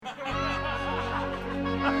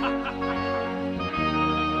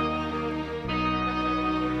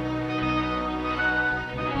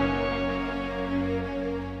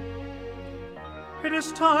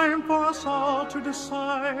is time for us all to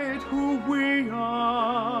decide who we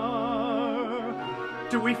are.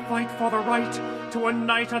 Do we fight for the right to a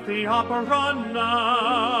night at the opera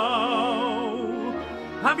now?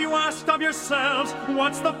 Have you asked of yourselves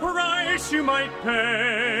what's the price you might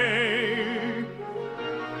pay?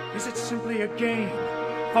 Is it simply a game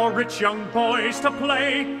for rich young boys to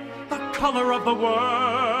play? The color of the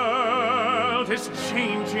world is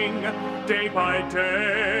changing day by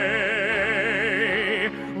day.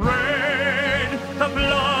 Red, the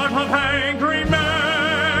blood of angry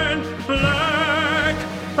men. Black,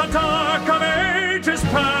 the dark of ages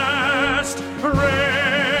past.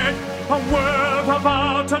 Red, a world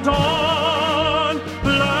about to dawn.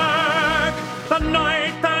 Black, the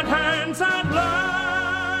night that ends at last.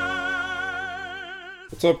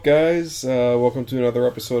 What's up, guys? Welcome to another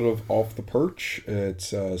episode of Off the Perch.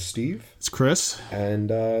 It's Steve. It's Chris. And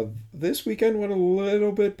this weekend went a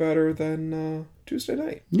little bit better than Tuesday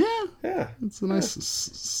night. Yeah. It's a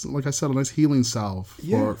nice, like I said, a nice healing salve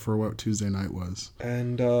for what Tuesday night was.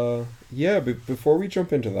 And before we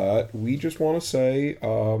jump into that, we just want to say,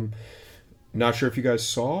 not sure if you guys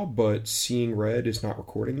saw, but Seeing Red is not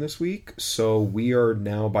recording this week. So we are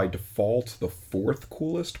now by default the fourth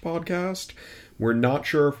coolest podcast. We're not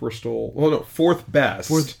sure if we're still... Well, no, fourth best.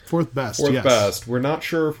 Fourth best, Fourth yes. best. We're not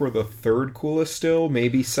sure if we're the third coolest still.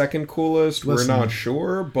 Maybe second coolest. Listen. We're not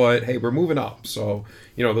sure. But, hey, we're moving up. So,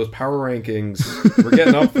 those power rankings, we're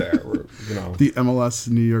getting up there. The MLS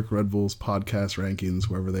New York Red Bulls podcast rankings,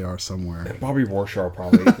 wherever they are somewhere. Bobby Warshaw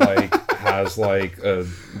probably, has,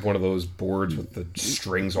 one of those boards with the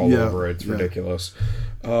strings all over it. It's ridiculous.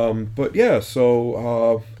 So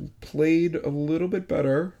played a little bit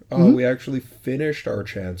better. We actually finished our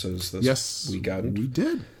chances this weekend. We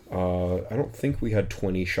did. I don't think we had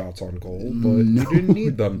 20 shots on goal, but we didn't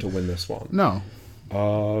need them to win this one. No.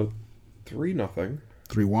 3-0.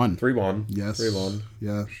 3-1. 3-1. Yes. 3-1.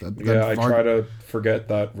 Yeah. I try to forget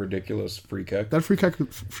that ridiculous free kick. That free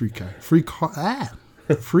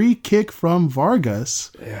kick from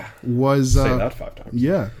Vargas was... Say that 5 times.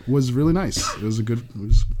 Yeah, was really nice. It was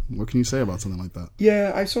what can you say about something like that?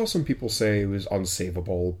 Yeah, I saw some people say it was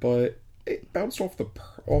unsavable, but it bounced off the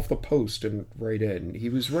post and right in. He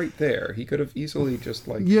was right there. He could have easily just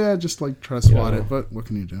try to swat it, but what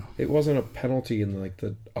can you do? It wasn't a penalty in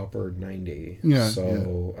the upper 90, I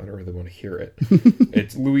don't really want to hear it.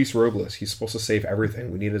 It's Luis Robles. He's supposed to save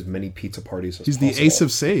everything. We need as many pizza parties as possible. He's the ace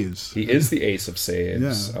of saves. He is the ace of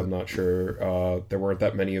saves. Yeah. I'm not sure. There weren't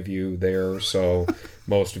that many of you there, so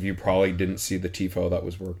most of you probably didn't see the TIFO that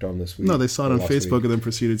was worked on this week. No, they saw it on Facebook and then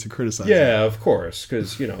proceeded to criticize it. Yeah, of course,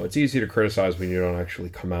 because, it's easy to criticize when you don't actually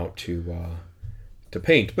come out to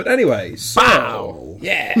paint. But anyway, so... Bow!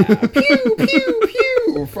 Yeah! Pew, pew,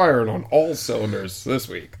 pew! We're firing on all cylinders this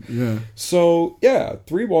week. Yeah. So,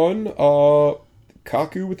 3-1.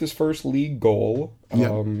 Kaku with his first league goal.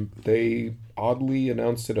 They oddly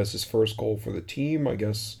announced it as his first goal for the team. I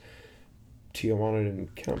guess Tijuana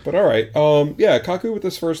didn't count. But alright. Kaku with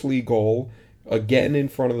his first league goal. Again in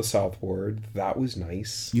front of the southboard. That was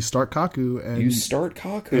nice. You start Kaku. And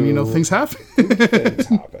things happen. Things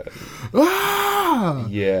happen. Ah!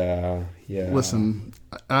 Yeah. Listen,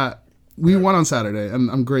 we won on Saturday,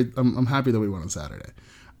 and I'm great. I'm happy that we won on Saturday.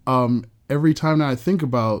 Every time now I think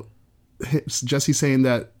about Jesse saying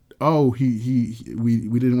that, we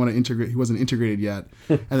didn't want to integrate. He wasn't integrated yet,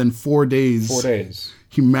 and then 4 days.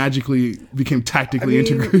 He magically became tactically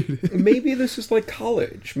integrated. Maybe this is like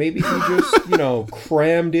college. Maybe he just,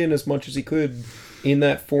 crammed in as much as he could in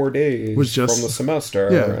that 4 days from the semester,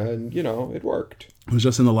 and, it worked. He was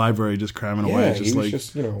just in the library, just cramming away,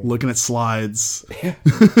 looking at slides. Yeah.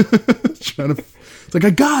 It's like,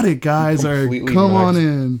 I got it, guys. All right, come on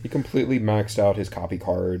in. He completely maxed out his copy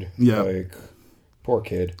card. Yeah. Poor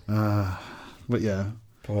kid. But yeah.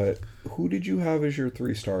 But who did you have as your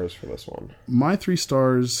 3 stars for this one? My 3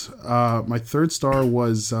 stars, my third star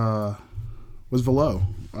was Velo.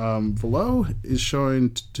 Velo is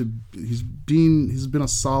showing he's been a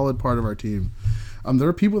solid part of our team. There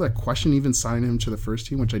are people that question even signing him to the first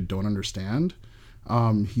team, which I don't understand.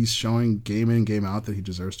 He's showing game in, game out that he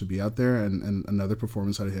deserves to be out there, and another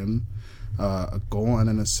performance out of him, a goal and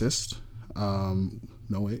an assist.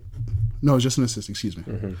 No, it's just an assist. Excuse me.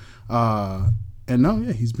 Mm-hmm.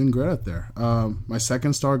 He's been great out there. My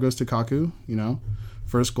second star goes to Kaku.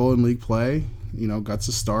 First goal in league play. Got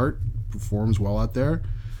to start, performs well out there,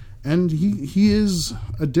 and he is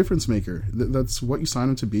a difference maker. That's what you sign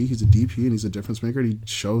him to be. He's a DP and he's a difference maker. And he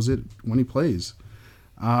shows it when he plays.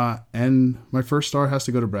 And my first star has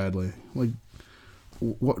to go to Bradley. What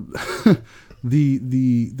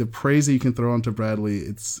the praise that you can throw onto Bradley,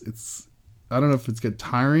 it's I don't know if it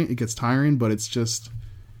gets tiring, but it's just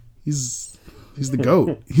he's the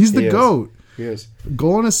GOAT. He's the GOAT. He is.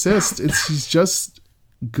 Goal and assist. He's just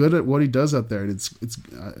good at what he does out there. And it's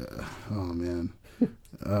oh man.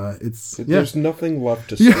 There's nothing left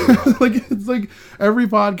to say. It's like every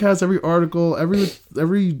podcast, every article,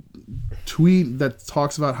 every tweet that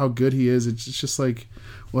talks about how good he is. It's just like,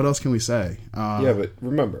 what else can we say? Yeah, but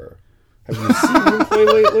remember, have you seen him play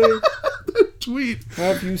lately? Tweet.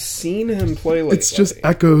 Have you seen him play lately? It's just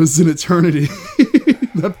echoes in eternity.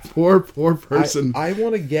 That poor person. I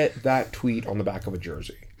want to get that tweet on the back of a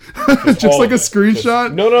jersey. Just like a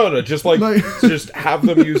screenshot? No. Just just have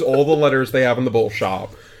them use all the letters they have in the Bull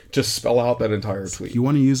shop. Just spell out that entire tweet. You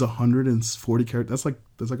want to use 140 characters? That's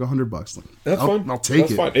like $100. That's fine. I'll take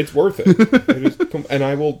That's it. Fine. It's worth it. And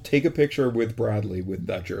I will take a picture with Bradley with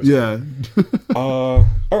that jersey. Yeah. All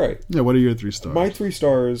right. Yeah. What are your 3 stars? My 3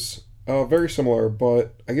 stars, very similar,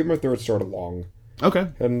 but I give my third star to Long. Okay.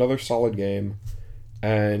 Had another solid game,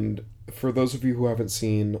 and for those of you who haven't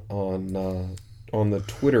seen on the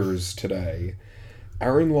Twitters today,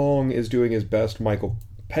 Aaron Long is doing his best Michael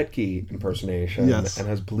Petke impersonation, yes, and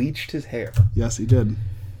has bleached his hair. Yes, he did.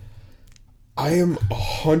 I am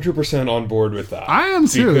 100% on board with that. I am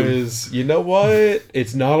too. Because you know what?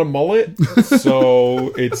 It's not a mullet, so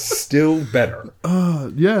it's still better.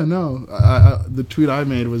 Yeah, no. The tweet I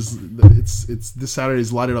made was it's this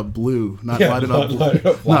Saturday's Light It Up Blue, not Light It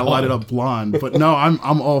Up Blonde. But no,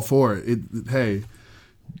 I'm all for it. Hey,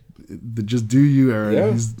 just do you, Aaron.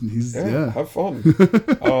 Yeah. He's Have fun.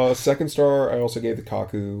 Second star, I also gave the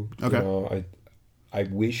Kaku. Okay. You know, I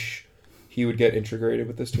wish he would get integrated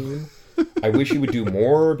with this team. I wish he would do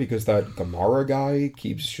more because that Gamara guy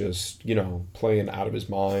keeps just, playing out of his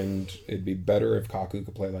mind. It'd be better if Kaku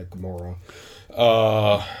could play like Gamora.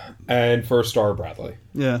 And first star, Bradley.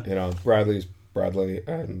 Yeah. Bradley's Bradley,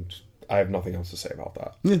 and I have nothing else to say about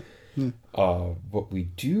that. Yeah. What we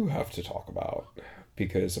do have to talk about,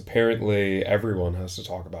 because apparently everyone has to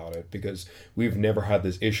talk about it, because we've never had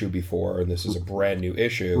this issue before, and this is a brand new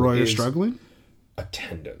issue. Roy, you're struggling?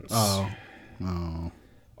 Attendance. Oh.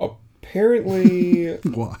 Apparently,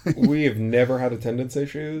 Why? we have never had attendance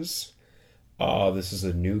issues. This is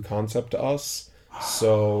a new concept to us.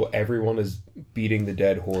 So everyone is beating the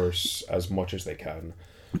dead horse as much as they can.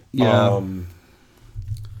 Yeah.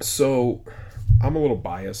 So I'm a little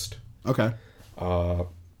biased. Okay.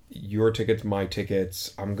 Your tickets, my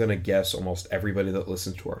tickets. I'm going to guess almost everybody that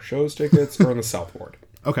listens to our show's tickets are on the South Ward.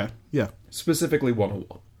 Okay. Yeah. Specifically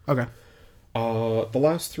 101. Okay. The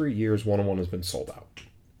last 3 years, 101 has been sold out.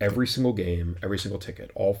 Every single game, every single ticket.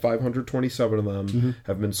 All 527 of them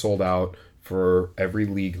have been sold out for every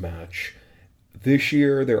league match. This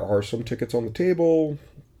year, there are some tickets on the table,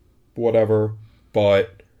 whatever,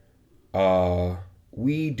 but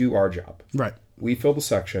we do our job. Right. We fill the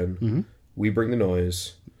section. We bring the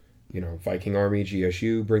noise. Viking Army,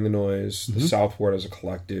 GSU bring the noise. The South Ward as a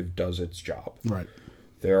collective does its job. Right.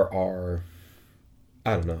 There are,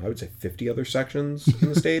 I don't know, I would say 50 other sections in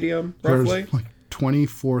the stadium, roughly. There's like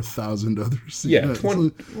 24,000 other seats. Yeah,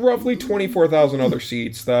 roughly 24,000 other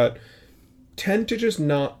seats that tend to just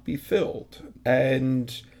not be filled.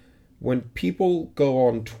 And when people go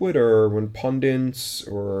on Twitter, when pundits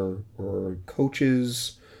or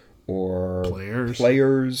coaches or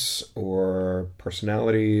players or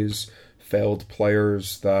personalities, failed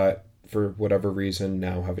players that for whatever reason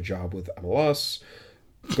now have a job with MLS,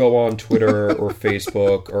 go on Twitter or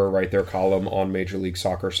Facebook or write their column on Major League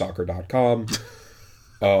Soccer, soccer.com.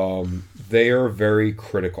 They are very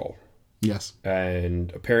critical. Yes.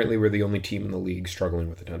 And apparently we're the only team in the league struggling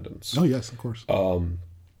with attendance. Oh, yes, of course.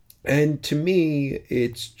 And to me,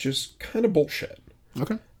 it's just kind of bullshit.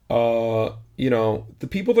 Okay. The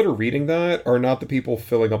people that are reading that are not the people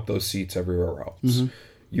filling up those seats everywhere else.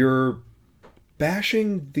 You're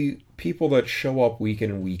bashing the people that show up week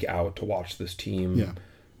in and week out to watch this team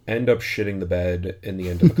end up shitting the bed in the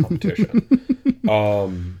end of the competition.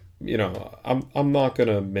 I'm not going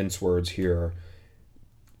to mince words here.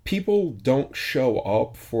 People don't show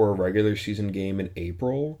up for a regular season game in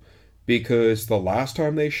April because the last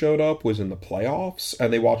time they showed up was in the playoffs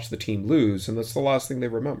and they watched the team lose, and that's the last thing they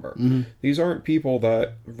remember. These aren't people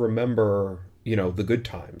that remember, the good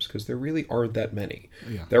times, because there really aren't that many.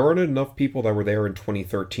 Yeah. There aren't enough people that were there in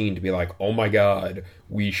 2013 to be like, oh my God,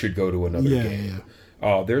 we should go to another game.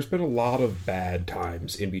 Yeah. There's been a lot of bad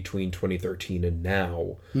times in between 2013 and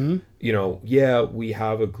now. We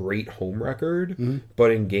have a great home record,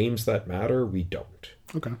 but in games that matter, we don't.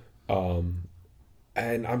 Okay.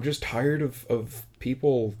 And I'm just tired of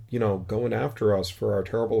people, going after us for our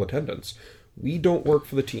terrible attendance. We don't work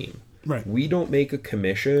for the team. Right. We don't make a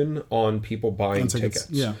commission on people buying tickets.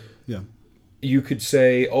 Yeah, yeah. You could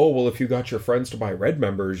say, oh, well, if you got your friends to buy Red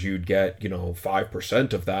members, you'd get,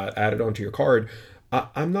 5% of that added onto your card.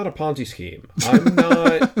 I'm not a Ponzi scheme. I'm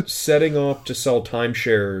not setting up to sell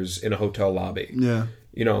timeshares in a hotel lobby. Yeah.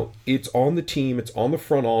 It's on the team, it's on the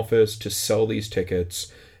front office to sell these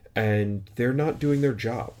tickets, and they're not doing their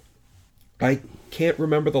job. I can't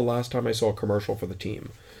remember the last time I saw a commercial for the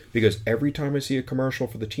team, because every time I see a commercial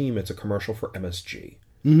for the team, it's a commercial for MSG.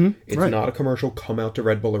 Mm-hmm. It's right. not a commercial, come out to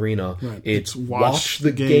Red Bull Arena. Right. It's watch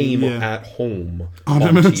the game at home on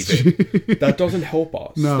MSG. TV. That doesn't help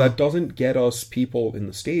us. No. That doesn't get us people in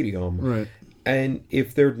the stadium. Right. And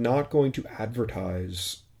if they're not going to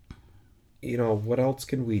advertise, what else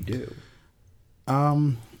can we do?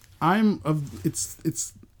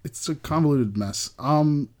 It's a convoluted mess.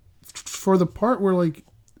 For the part where like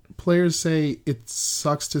players say it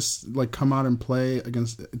sucks to like come out and play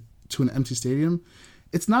to an empty stadium,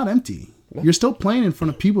 it's not empty. No. You're still playing in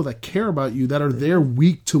front of people that care about you, that are there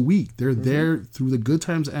week to week. They're there through the good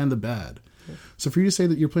times and the bad. So for you to say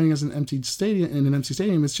that you're playing as an empty stadium in an empty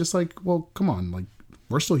stadium, it's just like, well, come on, like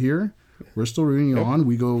we're still here, we're still rooting you on.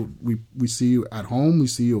 We see you at home, we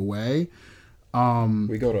see you away.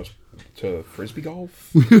 We go to frisbee golf,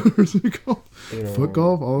 foot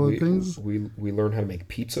golf, all the things. We learn how to make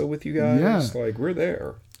pizza with you guys. Yeah. Like we're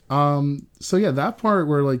there. So yeah, that part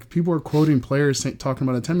where like people are quoting players talking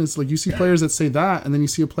about attendance, like you see players that say that, and then you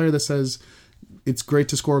see a player that says it's great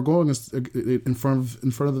to score a goal in front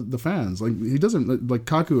of the fans. Like he doesn't, like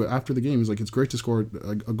Kaku after the game, he's like, it's great to score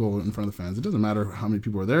a goal in front of the fans. It doesn't matter how many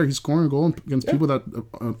people are there. He's scoring a goal against people that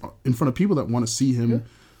in front of people that want to see him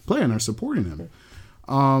play and are supporting him.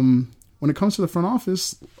 When it comes to the front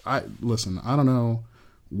office, I don't know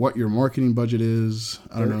what your marketing budget is.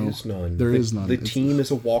 There is none. There is none. The team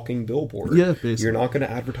is a walking billboard. Yeah, basically. You're not going to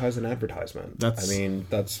advertise an advertisement.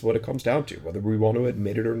 That's what it comes down to. Whether we want to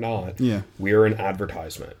admit it or not, we're an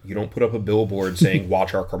advertisement. You don't put up a billboard saying,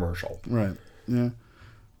 watch our commercial. Right, yeah.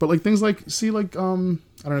 But like things like, I don't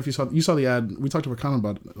know if you saw the ad. We talked about kind of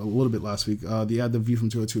about a little bit last week. The ad that View from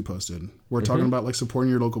 202 posted. We're talking about like supporting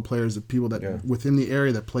your local players, the people that within the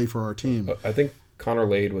area that play for our team. I think Connor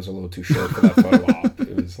Lade was a little too short for that photo op.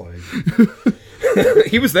 It was like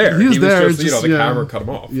he was there. He was there. Just, the camera cut him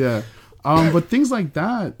off. Yeah. But things like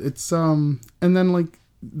that. It's and then like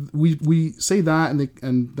we say that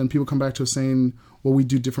and then people come back to us saying, well, we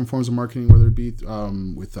do different forms of marketing, whether it be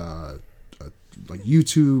with like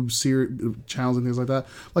YouTube channels and things like that.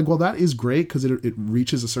 Like, well, that is great because it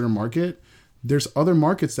reaches a certain market. There's other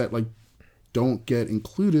markets that like don't get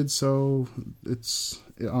included, so it's,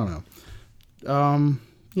 I don't know.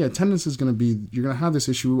 Attendance is going to be, you're going to have this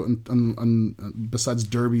issue on besides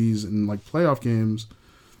derbies and like playoff games.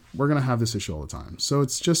 We're going to have this issue all the time. So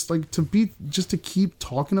it's just like to keep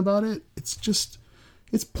talking about it. It's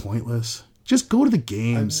pointless. Just go to the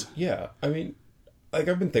games. Like,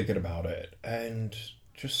 I've been thinking about it, and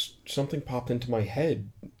just something popped into my head,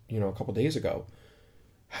 a couple days ago.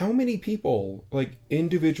 How many people, like,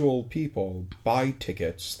 individual people, buy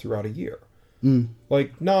tickets throughout a year?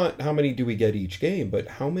 Like, not how many do we get each game, but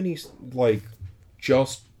how many, like,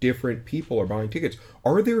 just different people are buying tickets?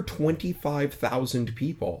 Are there 25,000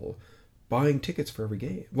 people buying tickets for every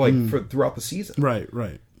game? Like, throughout the season? Right.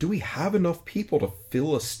 Do we have enough people to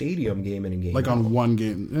fill a stadium game in a game? Like, on one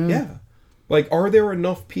game? Yeah. Like, are there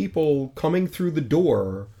enough people coming through the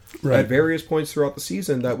door at various points throughout the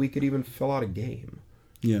season that we could even fill out a game?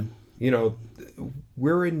 Yeah.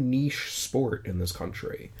 We're a niche sport in this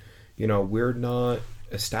country. We're not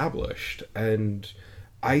established. And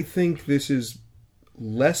I think this is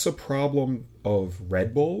less a problem of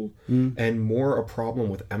Red Bull and more a problem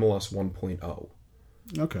with MLS 1.0.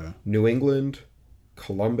 Okay. New England,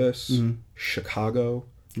 Columbus, Chicago,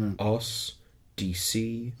 us,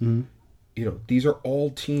 DC. These are all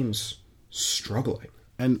teams struggling.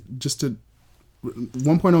 And just to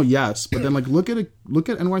 1.0, yes, but then like look at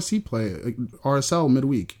NYC play, like RSL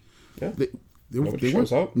midweek. Yeah, nobody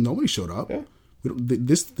shows up. Nobody showed up. Yeah,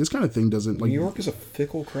 this kind of thing doesn't like. New York is a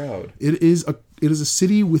fickle crowd. It is a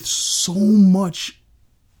city with so much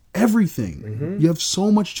everything. You have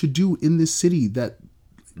so much to do in this city that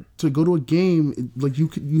to go to a game, like you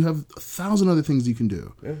have 1,000 other things you can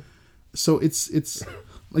do. Yeah. So it's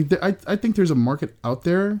like I think there's a market out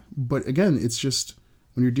there, but again, it's just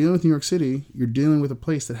when you're dealing with New York City, you're dealing with a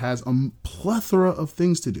place that has a plethora of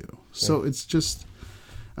things to do. So it's just,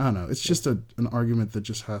 I don't know, it's just an argument that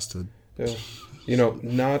just has to. Yeah.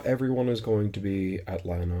 Not everyone is going to be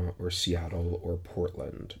Atlanta or Seattle or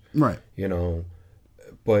Portland. Right.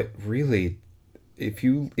 But really, if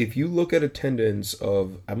you look at attendance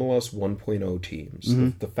of MLS 1.0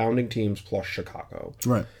 teams, the founding teams plus Chicago,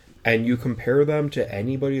 Right. and you compare them to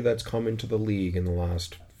anybody that's come into the league in the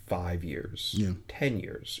last 5 years, 10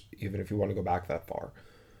 years, even if you want to go back that far,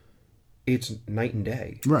 it's night and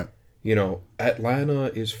day. Right. You know, Atlanta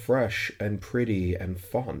is fresh and pretty and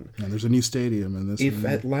fun. And there's a new stadium and this. If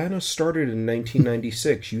Atlanta started in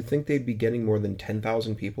 1996, you think they'd be getting more than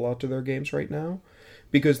 10,000 people out to their games right now?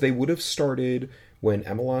 Because they would have started when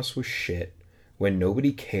MLS was shit, when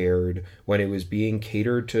nobody cared, when it was being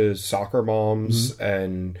catered to soccer moms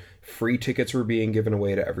and free tickets were being given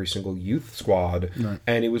away to every single youth squad,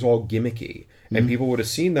 and it was all gimmicky. And people would have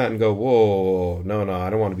seen that and go, whoa, no, I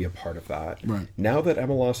don't want to be a part of that. Right. Now that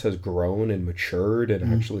MLS has grown and matured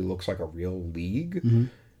and actually looks like a real league,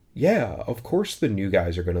 yeah, of course the new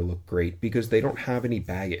guys are going to look great because they don't have any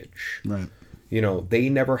baggage. Right. You know, they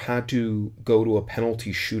never had to go to a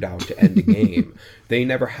penalty shootout to end a game. They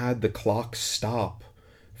never had the clock stop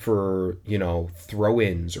for, you know,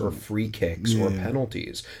 throw-ins or free kicks or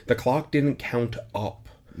penalties. The clock didn't count up.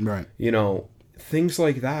 Right. You know, things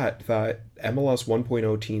like that MLS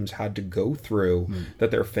 1.0 teams had to go through, that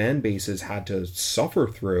their fan bases had to suffer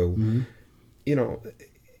through. You know,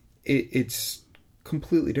 it's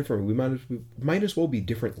completely different. We might as well be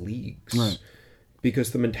different leagues. Right.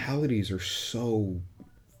 Because the mentalities are so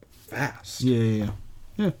fast. Yeah.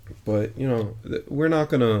 But, you know, we're not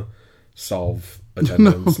going to solve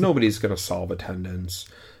attendance. Nobody's going to solve attendance.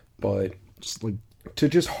 But Just like, to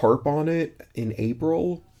just harp on it in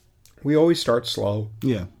April, we always start slow.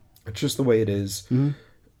 yeah. It's just the way it is.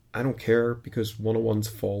 I don't care because 101's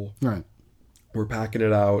full. Right. We're packing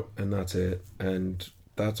it out, and that's it. And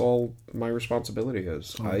that's all my responsibility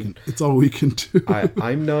is. It's all we can do.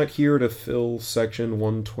 I'm not here to fill section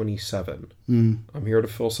 127. I'm here to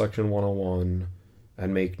fill section 101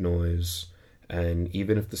 and make noise. And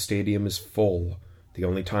even if the stadium is full, the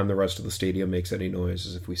only time the rest of the stadium makes any noise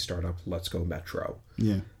is if we start up Let's Go Metro.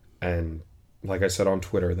 Yeah. And like I said on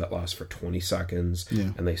Twitter, that lasts for 20 seconds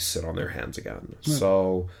and they sit on their hands again. Right.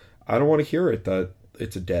 So I don't want to hear it that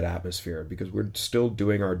it's a dead atmosphere because we're still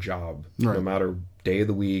doing our job. Right. No matter day of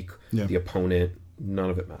the week, the opponent,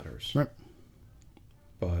 none of it matters. Right.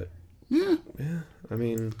 But yeah, I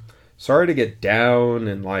mean, sorry to get down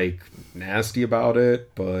and like nasty about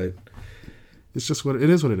it, but it's just what it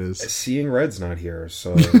is. What it is. Seeing Red's not here,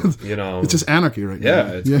 so you know, it's just anarchy right now.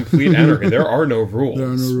 Yeah, it's complete anarchy. There are no rules. There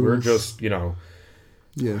are no rules. We're just, you know,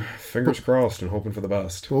 yeah, fingers crossed and hoping for the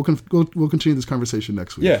best. We'll continue this conversation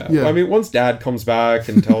next week. Yeah. Well, I mean, once Dad comes back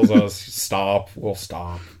and tells us stop, we'll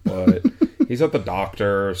stop. But he's at the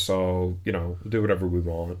doctor, so you know, we'll do whatever we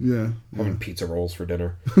want. Yeah, having pizza rolls for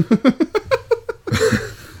dinner.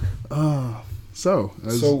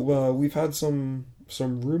 So we've had some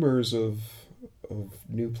rumors of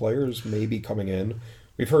new players maybe coming in.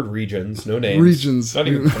 We've heard regions, no names. Regions. Not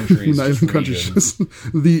even countries. Not even countries. Just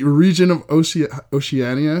the region of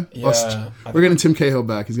Oceania. Yeah. We're getting Tim Cahill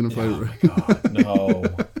back. He's going to play. Oh my God, no.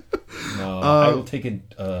 I will take an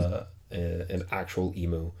actual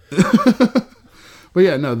emu. But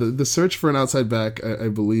yeah, no, the search for an outside back, I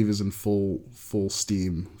believe, is in full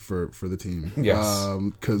steam for the team. Yes.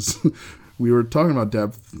 Because we were talking about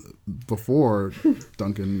depth before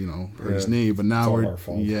Duncan, you know, hurt his knee, but now it's all our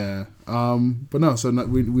fault. Yeah. But no, so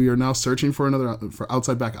we are now searching for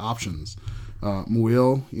outside back options.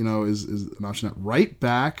 Muil, you know, is an option at right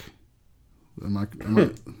back. Am I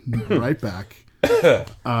right back?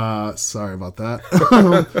 Sorry about that.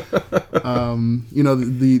 You know,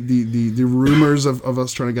 the rumors of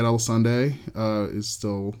us trying to get El Sunday is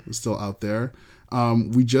still out there.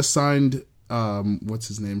 We just signed what's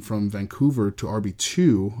his name from Vancouver to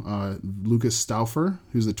RB2, Lucas Stauffer,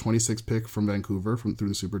 who's the 26th pick from Vancouver through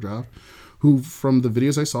the Super Draft, who from the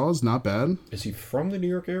videos I saw is not bad. Is he from the New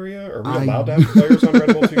York area? Are we allowed to have players on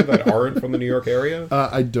Red Bull team that aren't from the New York area?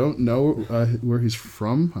 I don't know where he's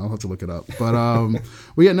from. I'll have to look it up. But well,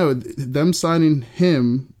 yeah, no, them signing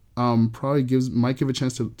him probably might give a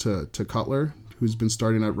chance to Cutler, who's been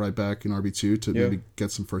starting at right back in RB2 to maybe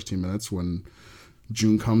get some first team minutes when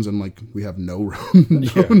June comes and like we have no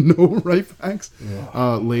right backs.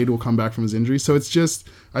 Lade will come back from his injury, so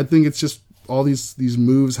I think it's just all these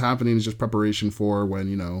moves happening is just preparation for when,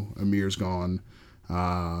 you know, Amir's gone,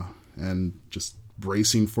 and just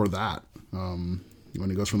bracing for that when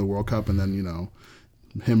he goes from the World Cup, and then, you know,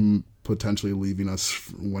 him potentially leaving us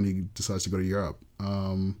when he decides to go to Europe.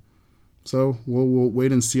 So we'll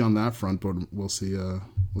wait and see on that front, but we'll see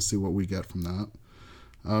what we get from that.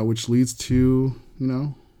 Which leads to, you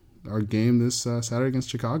know, our game this Saturday against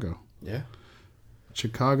Chicago. Yeah.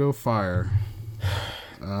 Chicago Fire.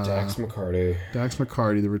 Dax McCarty. Dax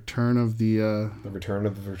McCarty, the return of the return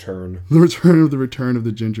of the return. The return of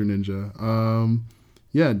the Ginger Ninja.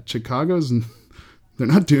 Yeah, Chicago's... They're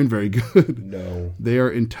not doing very good. No. They are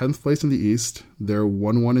in 10th place in the East. They're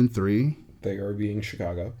 1-1-3. They are beating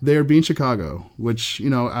Chicago. They are beating Chicago, which,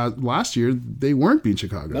 last year they weren't beating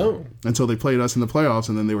Chicago. No. Until they played us in the playoffs,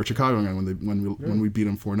 and then they were Chicago again when we beat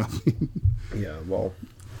them 4-0. Yeah, well...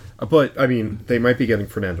 But, I mean, they might be getting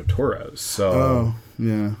Fernando Torres, so... Oh,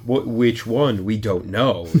 yeah. Which one? We don't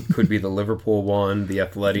know. It could be the Liverpool one, the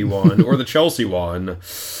Atleti one, or the Chelsea one.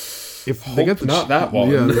 If they get not that one.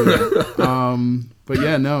 Yeah. But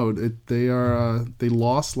yeah, no, they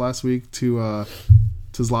lost last week to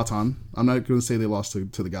Zlatan. I'm not going to say they lost to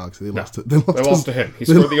the Galaxy. They lost to him. He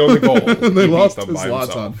scored the only goal. They lost to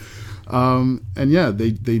Zlatan. And yeah,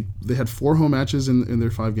 they had 4 home matches in their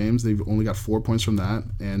 5 games. They've only got 4 points from that,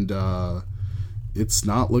 and it's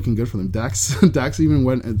not looking good for them. Dax even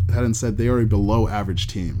went ahead and said they are a below average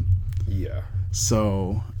team. Yeah.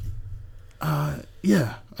 So,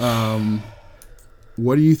 yeah.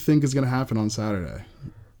 What do you think is going to happen on Saturday?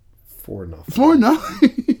 4-0.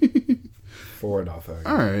 4-0. 4-0.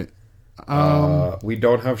 All right. We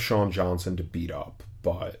don't have Sean Johnson to beat up,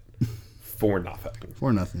 but 4-0.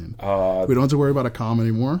 4-0. We don't have to worry about Akam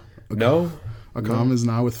anymore. No. Akam is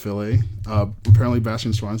now with Philly. Apparently,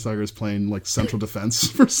 Bastian Schweinsteiger is playing like central defense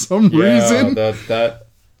for some reason. That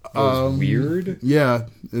was weird. Yeah,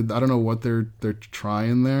 I don't know what they're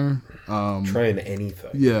trying there. Trying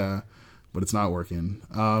anything. Yeah, but it's not working.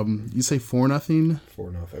 You say 4-0?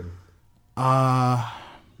 4-0.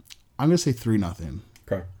 I'm gonna say 3-0.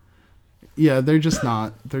 Okay. Yeah, they're just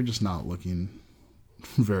not looking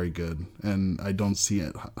very good, and I don't see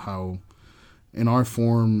it how in our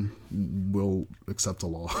form we'll accept a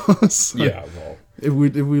loss. Yeah, well, if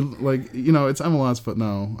we like, it's MLS, but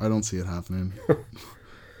no, I don't see it happening.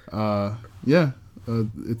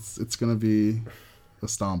 It's gonna be a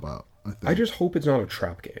stomp out, I think. I just hope it's not a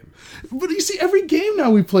trap game. But you see, every game now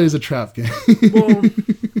we play is a trap game. Well,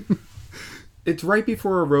 it's right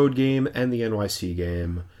before a road game and the NYC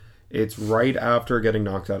game. It's right after getting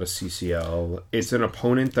knocked out of CCL. It's an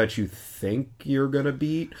opponent that you think you're going to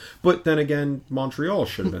beat. But then again, Montreal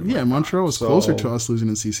should have been. Yeah, Montreal was closer to us losing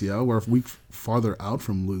in CCL. We're a week farther out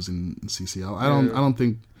from losing in CCL. I don't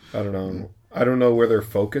know. I don't know where their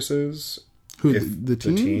focus is. Who, the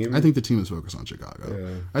team? I think the team is focused on Chicago.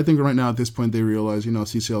 Yeah. I think right now at this point they realize,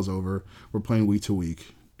 CCL's over. We're playing week to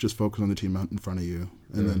week. Just focus on the team out in front of you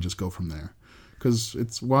and then just go from there. Because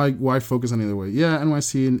it's why focus on either way? Yeah,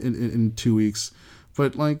 NYC in 2 weeks,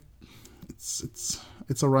 but like it's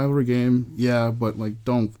a rivalry game. Yeah, but like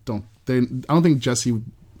don't. I don't think Jesse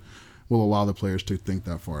will allow the players to think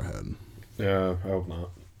that far ahead. Yeah, I hope not.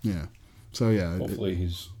 Yeah, so yeah. Hopefully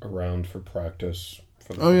he's around for practice.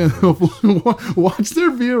 Watch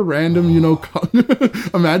there be a random,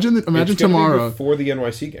 imagine it's tomorrow be before the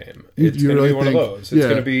NYC game. It's going to be one of those. It's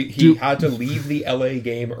going to be he had to leave the LA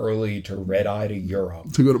game early to red eye to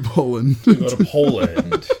Europe to go to Poland.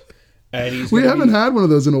 And we haven't had one of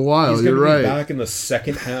those in a while. You're right. Be back in the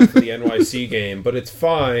second half of the NYC game, but it's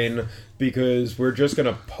fine because we're just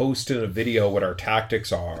going to post in a video what our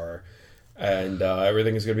tactics are, and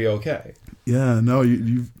everything is going to be okay. Yeah, no,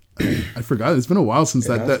 you I forgot. It's been a while since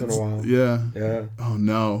that. It's been a while. Yeah. Oh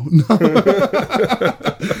no.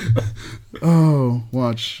 Oh,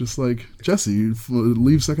 watch. Just like Jesse,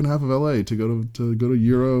 leave second half of LA to go to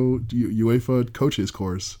Euro UEFA coaches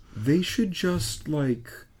course. They should just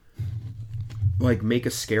like make a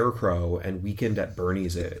scarecrow and Weekend at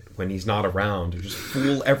Bernie's it when he's not around to just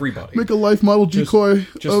fool everybody. Make a life model decoy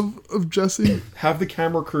of Jesse. Have the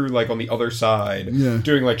camera crew on the other side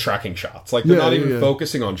doing tracking shots. They're not even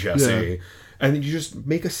focusing on Jesse. Yeah. And then you just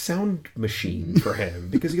make a sound machine for him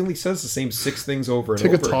because he only says the same 6 things over and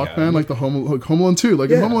over again. Take a Talkman like the Home Alone 2,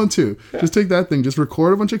 in Home Alone 2. Yeah. Just take that thing, just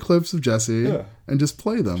record a bunch of clips of Jesse and just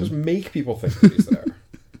play them. Just make people think that he's there.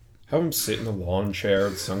 Have him sit in a lawn chair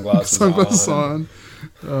with sunglasses on.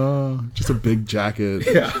 Just a big jacket.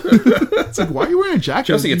 Yeah. It's why are you wearing a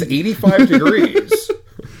jacket? Jesse, it's 85 degrees.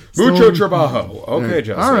 Mucho trabajo. Okay,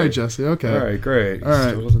 Jesse. All right, Jesse. Okay. All right, great. All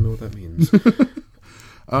right. Still doesn't know what that means.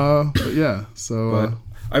 But yeah, so... But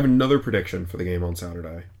I have another prediction for the game on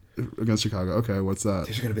Saturday. Against Chicago. Okay, what's that?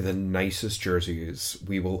 These are going to be the nicest jerseys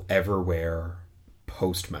we will ever wear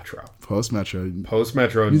post-Metro.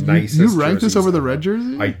 Post-Metro, nicest You rank this over the red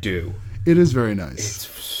jersey? I do. It is very nice. It's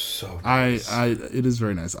so nice. It is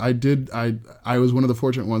very nice. I was one of the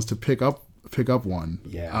fortunate ones to pick up pick up one.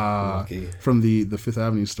 Yeah, lucky. From the Fifth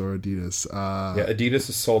Avenue store, Adidas. Yeah, Adidas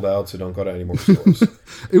is sold out, so don't go to any more stores.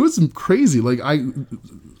 It was crazy. Like I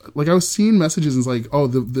was seeing messages and it's like, oh,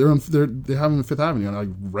 they have them in Fifth Avenue, and I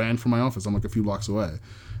ran from my office. I'm like a few blocks away.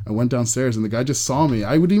 I went downstairs and the guy just saw me.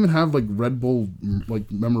 I would even have like Red Bull like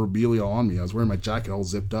memorabilia on me. I was wearing my jacket all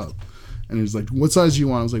zipped up, and he was like, "What size do you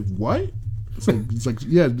want?" I was like, "What?" It's like,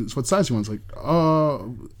 yeah. What size do you want? It's like,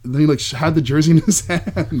 and then he like had the jersey in his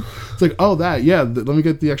hand. It's like, oh, that, yeah. Let me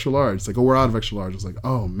get the extra large. It's like, oh, we're out of extra large. I was like,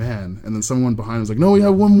 oh man. And then someone behind was like, no, we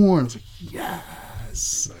have one more. And I was like,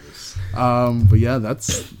 yes. Nice. But yeah,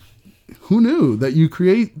 who knew that you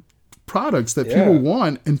create products that people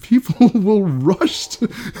want and people will rush to.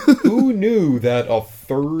 Who knew that a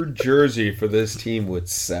third jersey for this team would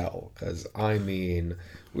sell? Because I mean,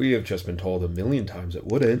 we have just been told a million times it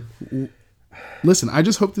wouldn't. Listen, I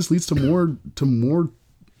just hope this leads to more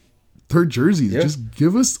third jerseys. Yeah. Just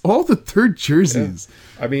give us all the third jerseys.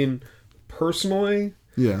 Yeah. I mean, personally,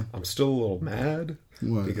 I'm still a little mad.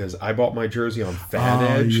 What? Because I bought my jersey on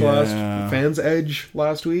Fans Edge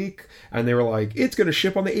last week, and they were like, it's going to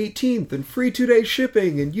ship on the 18th and free 2-day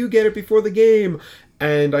shipping, and you get it before the game.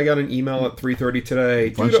 And I got an email at 3:30 today.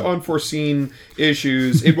 Due to unforeseen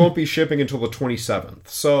issues, it won't be shipping until the 27th.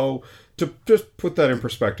 So to just put that in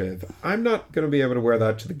perspective, I'm not going to be able to wear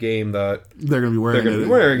that to the game that they're going to be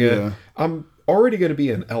wearing it. Yeah. I'm already going to be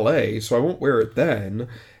in LA, so I won't wear it then.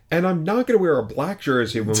 And I'm not going to wear a black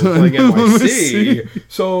jersey when we're playing NYC.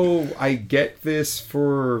 So I get this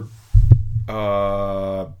for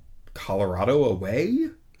Colorado away.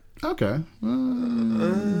 Okay.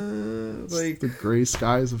 Like the gray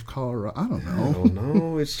skies of Colorado. I don't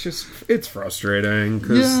know. It's frustrating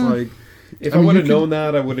because if I would have known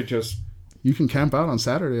that, I would have just. You can camp out on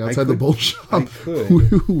Saturday outside the Bull Shop.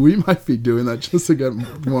 We might be doing that just to get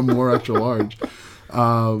one more extra large.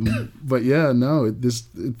 But yeah, no, it's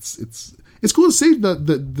cool to see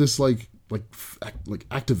that this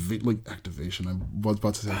activation. I was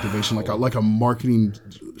about to say activation, like a marketing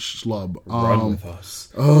schlub. Run with us.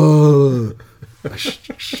 I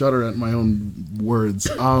shudder at my own words.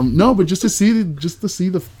 No, but just to see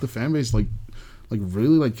the fan base like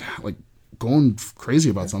really like going crazy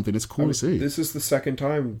about something. It's cool to see. This is the second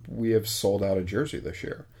time we have sold out a jersey this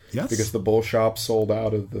year. Yes. Because the Bull Shop sold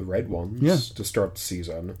out of the red ones to start the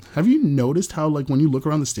season. Have you noticed how when you look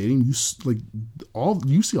around the stadium, you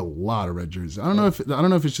see a lot of red jerseys. I don't know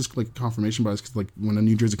if it's just confirmation bias because when a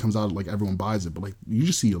new jersey comes out, everyone buys it, but you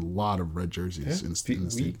just see a lot of red jerseys in the stadium.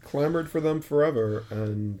 We clamored for them forever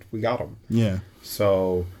and we got them. Yeah.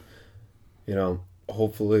 So,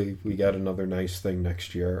 hopefully we get another nice thing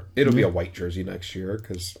next year. It'll be a white jersey next year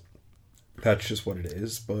because that's just what it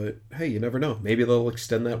is. But hey, you never know. Maybe they'll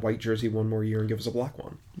extend that white jersey one more year and give us a black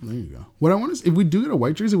one. There you go. What I want to, if we do get a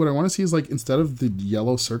white jersey, what I want to see is instead of the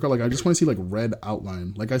yellow circle, I just want to see red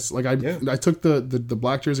outline. I took the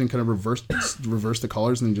black jersey and kind of reversed the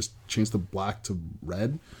colors and then just changed the black to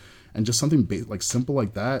red, and just something simple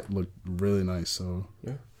like that looked really nice. So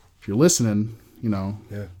if you're listening,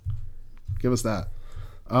 give us that.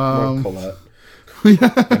 Colette.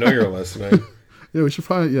 I know you're listening. Yeah, we should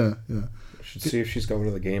probably should see if she's going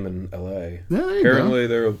to the game in LA. Yeah, apparently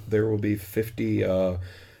there will be 50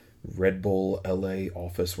 Red Bull LA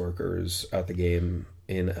office workers at the game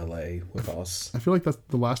in LA with us. I feel like that's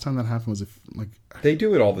the last time that happened was they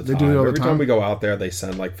do it all the time. Every time we go out there, they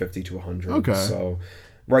send 50 to 100. Okay. So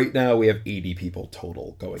right now we have 80 people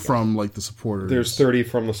total going from the supporters. There's 30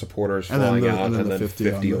 from the supporters flying out, and then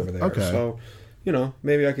 50 over there. Okay. So.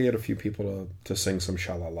 Maybe I could get a few people to sing some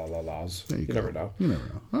sha-la-la-la-las. You never know. You never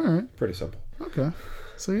know. All right. Pretty simple. Okay.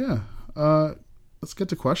 So, let's get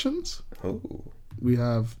to questions. Oh. We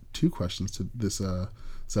have 2 questions to this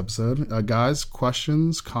episode. Guys,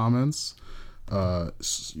 questions, comments,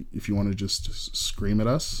 if you want to just scream at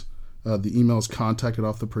us. The email is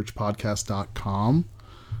contact@offtheperchpodcast.com.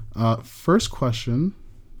 First question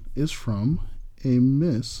is from a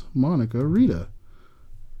Miss Monica Rita.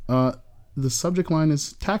 The subject line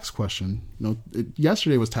is tax question.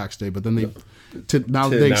 Yesterday was tax day, but then the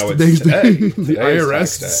IRS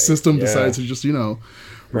system decided to just reflect.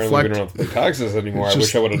 We don't have to pay taxes anymore. I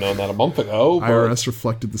wish I would have known that a month ago. IRS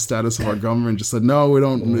reflected the status of our government. Just said no, we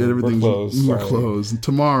don't. Everything's we're closed.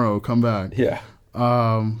 Tomorrow, come back. Yeah.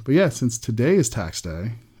 But yeah, since today is tax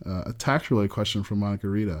day, a tax related question from Monica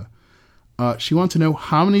Rita. She wanted to know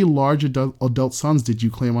how many large adult sons did you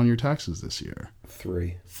claim on your taxes this year?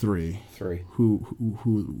 3. Who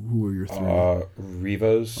were your 3?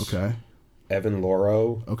 Rivas. Okay. Evan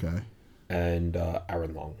Loro. Okay. And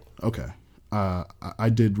Aaron Long. Okay.